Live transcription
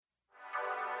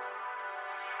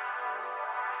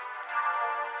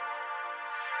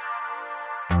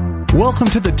Welcome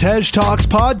to the Tej Talks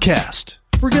podcast.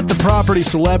 Forget the property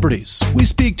celebrities. We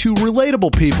speak to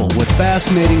relatable people with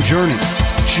fascinating journeys,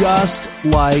 just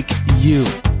like you.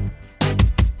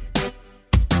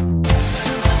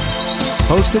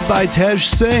 Hosted by Tej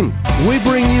Singh, we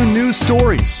bring you news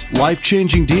stories,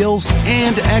 life-changing deals,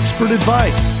 and expert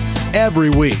advice every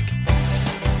week.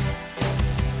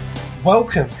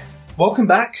 Welcome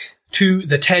back to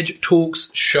the Tej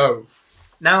Talks show.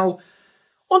 Now,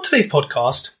 on today's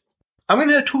podcast, I'm going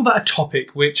to talk about a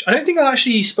topic which I don't think I've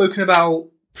actually spoken about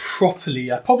properly.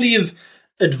 I probably have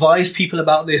advised people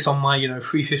about this on my,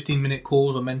 free 15-minute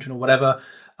calls or mentoring or whatever,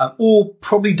 or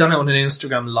probably done it on an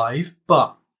Instagram live,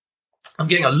 but I'm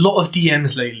getting a lot of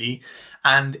DMs lately,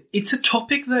 and it's a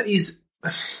topic that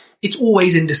it's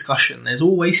always in discussion. There's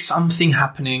always something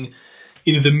happening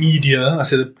in the media, I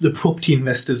say the property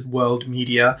investors world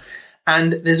media,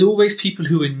 and there's always people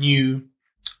who are new,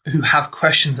 who have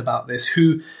questions about this,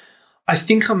 who I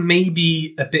think are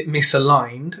maybe a bit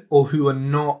misaligned or who are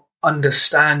not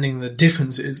understanding the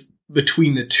differences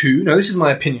between the two. Now, this is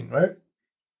my opinion, right?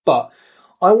 But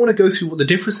I want to go through what the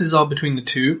differences are between the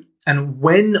two and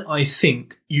when I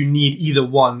think you need either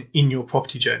one in your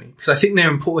property journey, because I think they're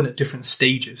important at different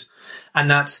stages. And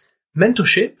that's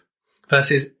mentorship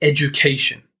versus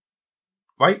education,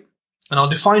 right? And I'll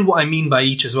define what I mean by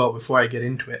each as well before I get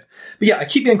into it. But yeah, I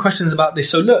keep getting questions about this.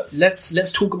 So look, let's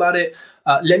talk about it.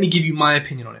 Let me give you my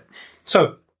opinion on it.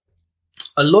 So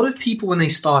a lot of people, when they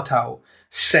start out,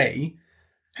 say,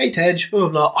 hey, Tej, blah, blah,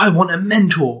 blah, I want a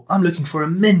mentor. I'm looking for a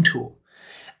mentor.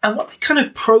 And what I kind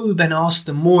of probe and ask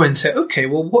them more and say, okay,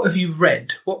 well, what have you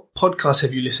read? What podcasts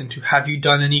have you listened to? Have you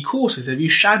done any courses? Have you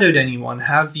shadowed anyone?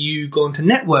 Have you gone to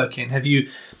networking? Have you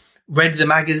read the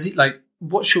magazine? Like,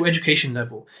 what's your education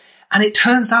level? And it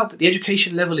turns out that the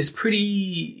education level is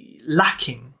pretty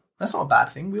lacking. That's not a bad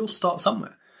thing. We all start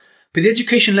somewhere. But the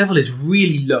education level is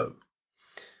really low.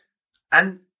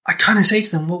 And I kind of say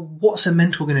to them, well, what's a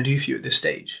mentor going to do for you at this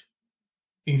stage?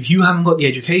 If you haven't got the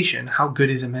education, how good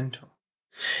is a mentor?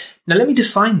 Now, let me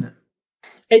define them.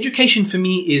 Education for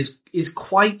me is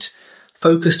quite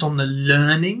focused on the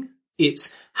learning.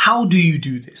 It's how do you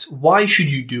do this? Why should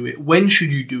you do it? When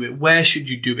should you do it? Where should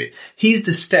you do it? Here's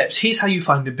the steps. Here's how you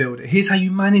find a builder. Here's how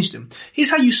you manage them.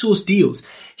 Here's how you source deals.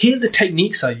 Here's the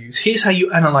techniques I use. Here's how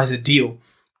you analyze a deal.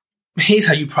 Here's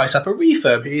how you price up a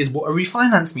refurb. Here's what a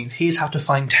refinance means. Here's how to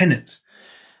find tenants.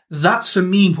 That's for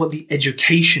me what the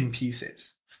education piece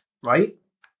is, right?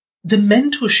 The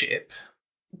mentorship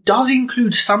does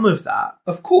include some of that,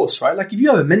 of course, right? Like if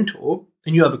you have a mentor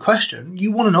and you have a question,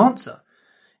 you want an answer.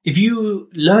 If you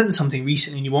learned something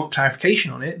recently and you want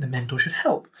clarification on it, the mentor should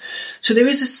help. So there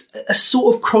is a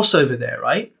sort of crossover there,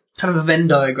 right? Kind of a Venn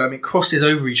diagram. It crosses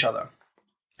over each other.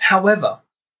 However,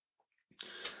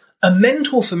 a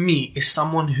mentor for me is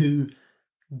someone who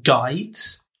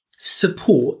guides,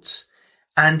 supports,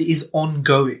 and is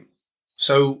ongoing.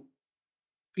 So,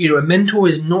 a mentor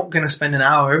is not going to spend an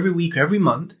hour every week or every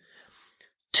month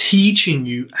teaching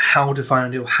you how to find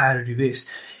a deal, how to do this.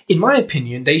 In my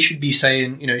opinion, they should be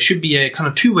saying, it should be a kind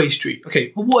of two-way street.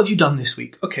 Okay, well, what have you done this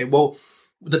week? Okay, well,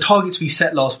 the targets we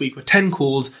set last week were 10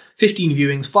 calls, 15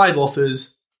 viewings, 5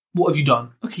 offers. What have you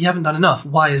done? Okay, you haven't done enough.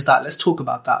 Why is that? Let's talk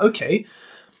about that. Okay.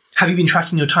 Have you been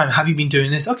tracking your time? Have you been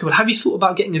doing this? Okay, well, have you thought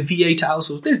about getting a VA to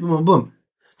outsource this? Boom, boom, boom.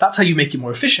 That's how you make it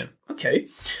more efficient. Okay.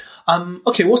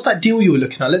 Okay, what's that deal you were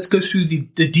looking at? Let's go through the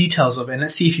details of it and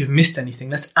let's see if you've missed anything.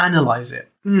 Let's analyze it.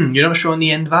 You're not sure on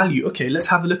the end value. Okay, let's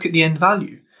have a look at the end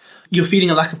value. You're feeling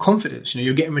a lack of confidence.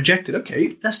 You're getting rejected.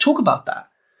 Okay, let's talk about that.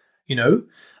 You're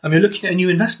looking at a new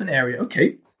investment area.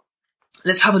 Okay,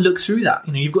 let's have a look through that.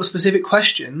 You've got specific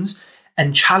questions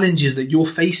and challenges that you're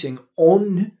facing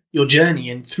on your journey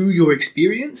and through your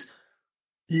experience.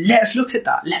 Let's look at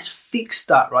that. Let's fix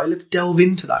that, right? Let's delve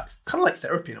into that. Kind of like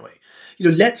therapy in a way.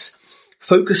 Let's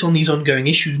focus on these ongoing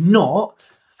issues, not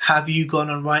have you gone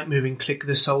on Rightmove and click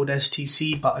the sold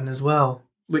STC button as well,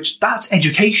 which that's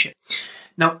education.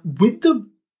 Now, with the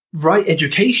right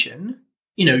education,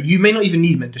 you may not even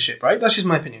need mentorship, right? That's just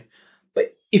my opinion.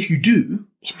 But if you do,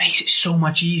 it makes it so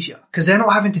much easier because they're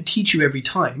not having to teach you every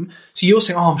time. So you're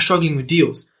saying, I'm struggling with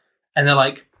deals. And they're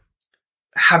like,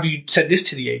 have you said this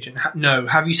to the agent? No.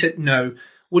 Have you said no?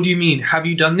 What do you mean? Have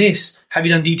you done this? Have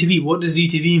you done DTV? What does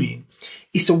DTV mean?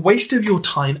 It's a waste of your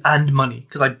time and money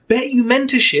because I bet you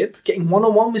mentorship, getting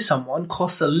one-on-one with someone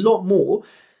costs a lot more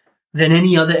than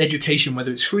any other education,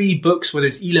 whether it's free, books, whether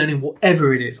it's e-learning,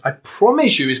 whatever it is. I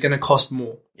promise you it's going to cost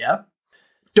more, yeah?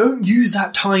 Don't use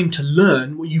that time to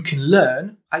learn what you can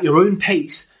learn at your own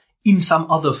pace in some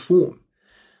other form.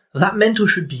 That mentor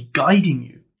should be guiding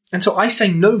you. And so I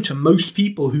say no to most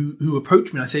people who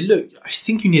approach me. I say, look, I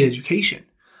think you need education.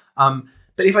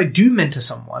 But if I do mentor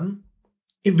someone,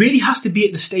 it really has to be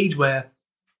at the stage where,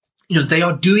 they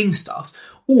are doing stuff,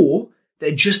 or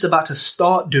they're just about to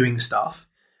start doing stuff,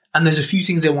 and there's a few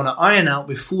things they want to iron out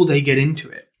before they get into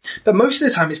it. But most of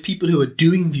the time, it's people who are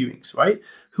doing viewings, right?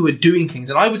 Who are doing things.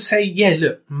 And I would say, yeah,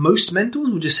 look, most mentors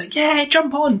will just say, yeah,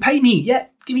 jump on, pay me. Yeah,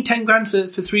 give me 10 grand for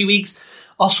 3 weeks.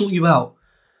 I'll sort you out.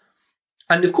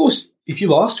 And of course, if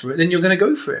you've asked for it, then you're going to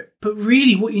go for it. But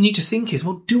really what you need to think is,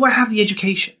 well, do I have the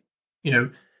education?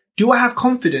 Do I have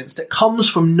confidence that comes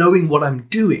from knowing what I'm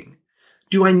doing?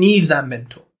 Do I need that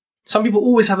mentor? Some people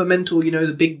always have a mentor,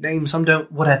 the big name, some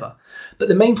don't, whatever. But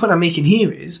the main point I'm making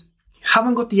here is, you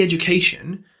haven't got the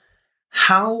education.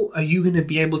 How are you going to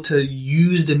be able to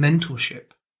use the mentorship?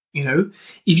 If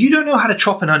you don't know how to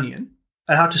chop an onion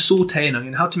and how to saute an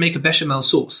onion, how to make a bechamel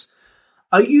sauce,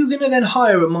 are you going to then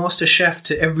hire a master chef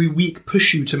to every week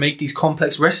push you to make these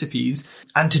complex recipes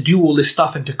and to do all this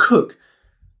stuff and to cook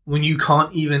when you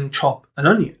can't even chop an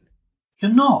onion?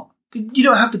 You're not. You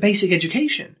don't have the basic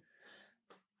education.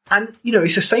 And,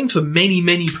 it's the same for many,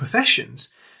 many professions,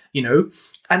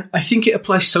 and I think it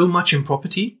applies so much in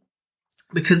property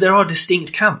because there are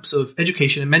distinct camps of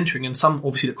education and mentoring, and some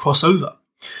obviously that cross over.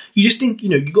 You just think,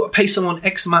 you've got to pay someone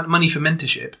X amount of money for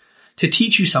mentorship to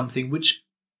teach you something which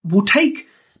will take,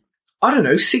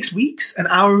 6 weeks, an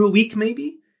hour a week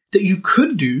maybe, that you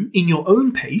could do in your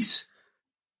own pace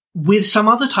with some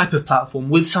other type of platform,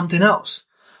 with something else.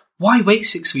 Why wait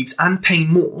 6 weeks and pay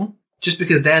more just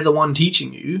because they're the one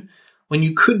teaching you when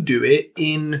you could do it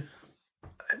in,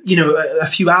 a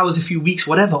few hours, a few weeks,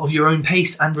 whatever, of your own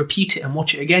pace, and repeat it and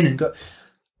watch it again and go,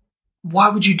 why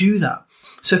would you do that?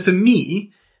 So for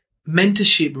me,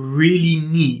 mentorship really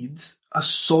needs a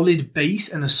solid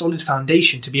base and a solid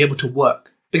foundation to be able to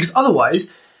work. Because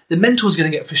otherwise, the mentor's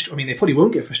going to get frustrated. They probably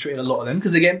won't get frustrated, a lot of them,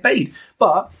 because they're getting paid.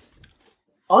 But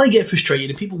I get frustrated,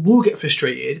 and people will get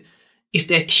frustrated if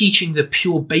they're teaching the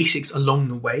pure basics along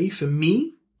the way. For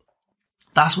me,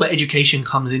 that's where education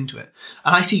comes into it.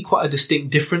 And I see quite a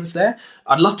distinct difference there.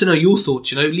 I'd love to know your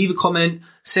thoughts, leave a comment,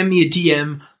 send me a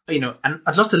DM, and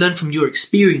I'd love to learn from your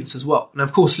experience as well. And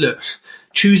of course, look,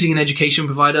 choosing an education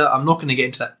provider, I'm not going to get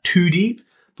into that too deep,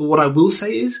 but what I will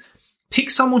say is pick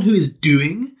someone who is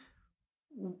doing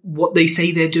what they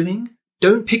say they're doing.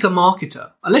 Don't pick a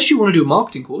marketer. Unless you want to do a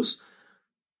marketing course,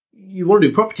 you want to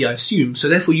do property, I assume. So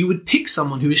therefore you would pick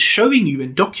someone who is showing you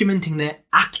and documenting their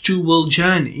actual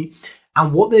journey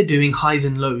and what they're doing, highs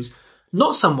and lows.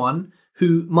 Not someone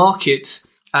who markets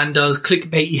and does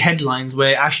clickbaity headlines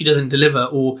where it actually doesn't deliver,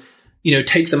 or,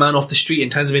 takes a man off the street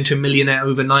and turns him into a millionaire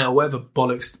overnight, or whatever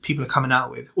bollocks people are coming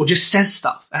out with, or just says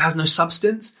stuff and has no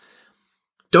substance.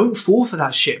 Don't fall for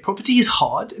that shit. Property is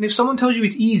hard. And if someone tells you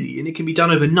it's easy and it can be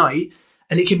done overnight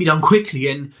and it can be done quickly,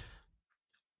 and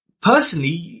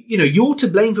personally, you're to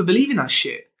blame for believing that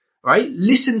shit, right?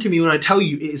 Listen to me when I tell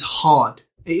you it is hard.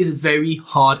 It is very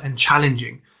hard and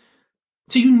challenging.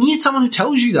 So you need someone who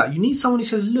tells you that. You need someone who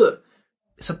says, look,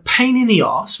 it's a pain in the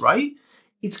ass, right?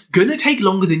 It's going to take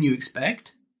longer than you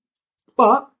expect,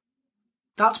 but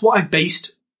that's what I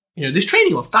based, this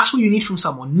training off. That's what you need from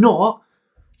someone, not,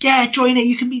 yeah, join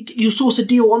it. You'll source a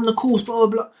deal on the course, blah,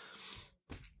 blah,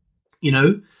 blah.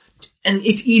 And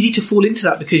it's easy to fall into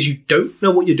that because you don't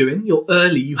know what you're doing. You're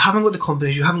early. You haven't got the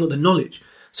confidence. You haven't got the knowledge.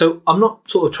 So I'm not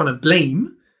sort of trying to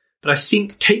blame, but I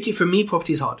think, take it from me,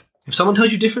 property is hard. If someone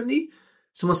tells you differently,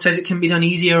 someone says it can be done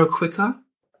easier or quicker,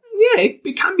 yeah,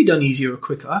 it can be done easier or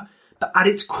quicker, but at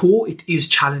its core, it is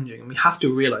challenging, and we have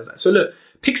to realize that. So look,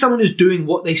 pick someone who's doing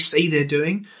what they say they're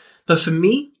doing. But for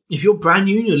me, if you're brand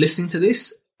new and you're listening to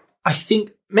this, I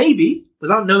think maybe,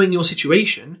 without knowing your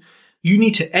situation, you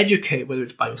need to educate, whether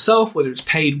it's by yourself, whether it's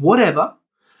paid, whatever.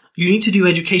 You need to do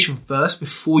education first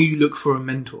before you look for a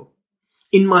mentor,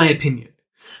 in my opinion.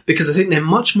 Because I think they're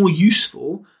much more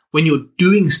useful when you're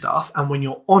doing stuff and when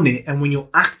you're on it and when you're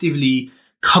actively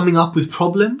coming up with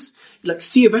problems, like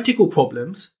theoretical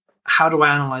problems. How do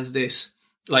I analyze this?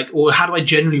 Or how do I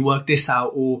generally work this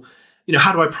out? Or,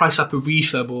 how do I price up a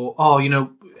refurb? Or,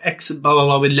 X, blah, blah,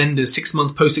 blah, with lenders, 6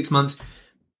 months, post 6 months.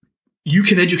 You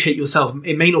can educate yourself.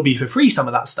 It may not be for free, some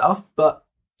of that stuff, but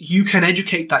you can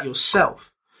educate that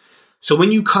yourself. So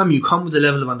when you come with a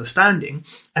level of understanding,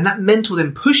 and that mentor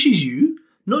then pushes you,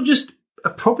 not just a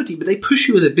property, but they push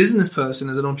you as a business person,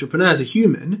 as an entrepreneur, as a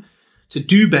human, to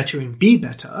do better and be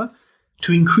better,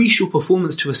 to increase your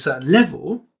performance to a certain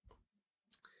level.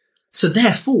 So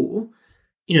therefore,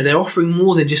 they're offering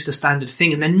more than just a standard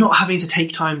thing, and they're not having to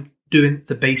take time doing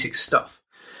the basic stuff.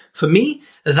 For me,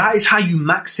 that is how you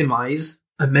maximize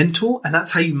a mentor, and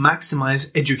that's how you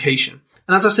maximize education.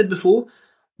 And as I said before,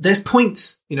 there's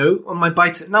points, on my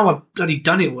buy to, now I've bloody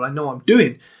done it all, I know what I'm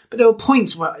doing. But there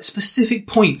were specific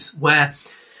points where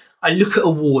I look at a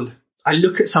wall, I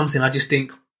look at something, I just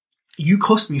think, you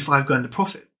cost me $5,000 of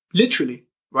profit. Literally,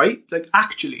 right? Like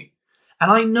actually.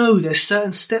 And I know there's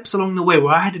certain steps along the way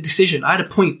where I had a decision, I had a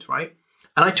point, right?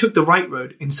 And I took the right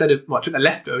road I took the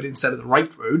left road instead of the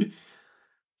right road.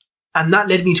 And that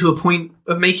led me to a point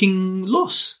of making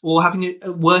loss or having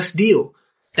a worse deal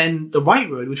than the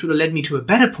right road, which would have led me to a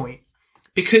better point.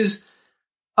 Because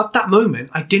at that moment,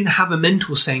 I didn't have a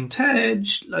mentor saying, Tej,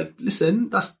 listen,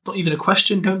 that's not even a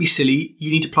question. Don't be silly. You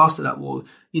need to plaster that wall.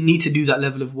 You need to do that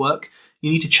level of work.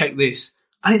 You need to check this.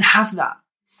 I didn't have that.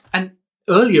 And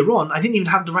earlier on, I didn't even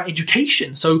have the right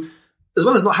education. So as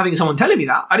well as not having someone telling me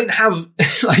that, I didn't have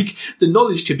the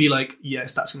knowledge to be like,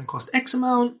 yes, that's going to cost X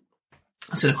amount.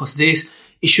 That's going to cost this.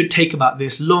 It should take about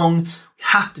this long. We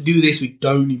have to do this. We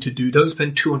don't need to do. Don't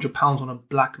spend £200 on a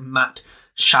black matte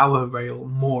shower rail,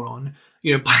 moron.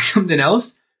 Buy something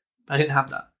else. I didn't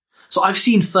have that. So I've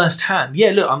seen firsthand.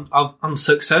 Yeah, look, I'm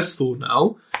successful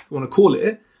now. I want to call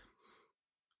it,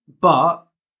 but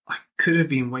I could have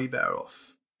been way better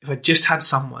off if I just had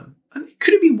someone. And it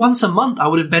could have been once a month. I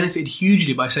would have benefited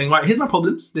hugely by saying, right, here's my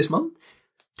problems this month.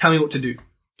 Tell me what to do.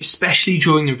 Especially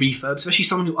during the refurb, especially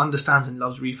someone who understands and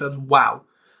loves refurbs. Wow.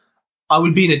 I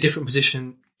would be in a different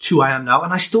position to who I am now,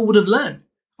 and I still would have learned.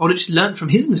 I would have just learned from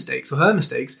his mistakes or her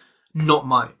mistakes, not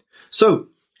mine. So,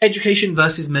 education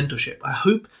versus mentorship. I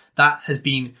hope that has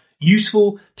been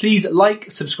useful. Please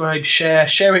like, subscribe,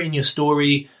 share it in your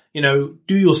story. Do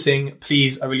your thing.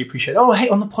 Please, I really appreciate it. Oh, hey,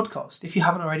 on the podcast, if you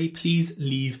haven't already, please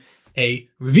leave a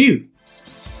review.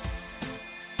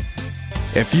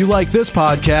 If you like this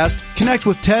podcast, connect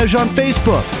with Tej on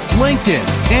Facebook, LinkedIn,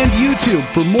 and YouTube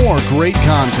for more great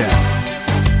content.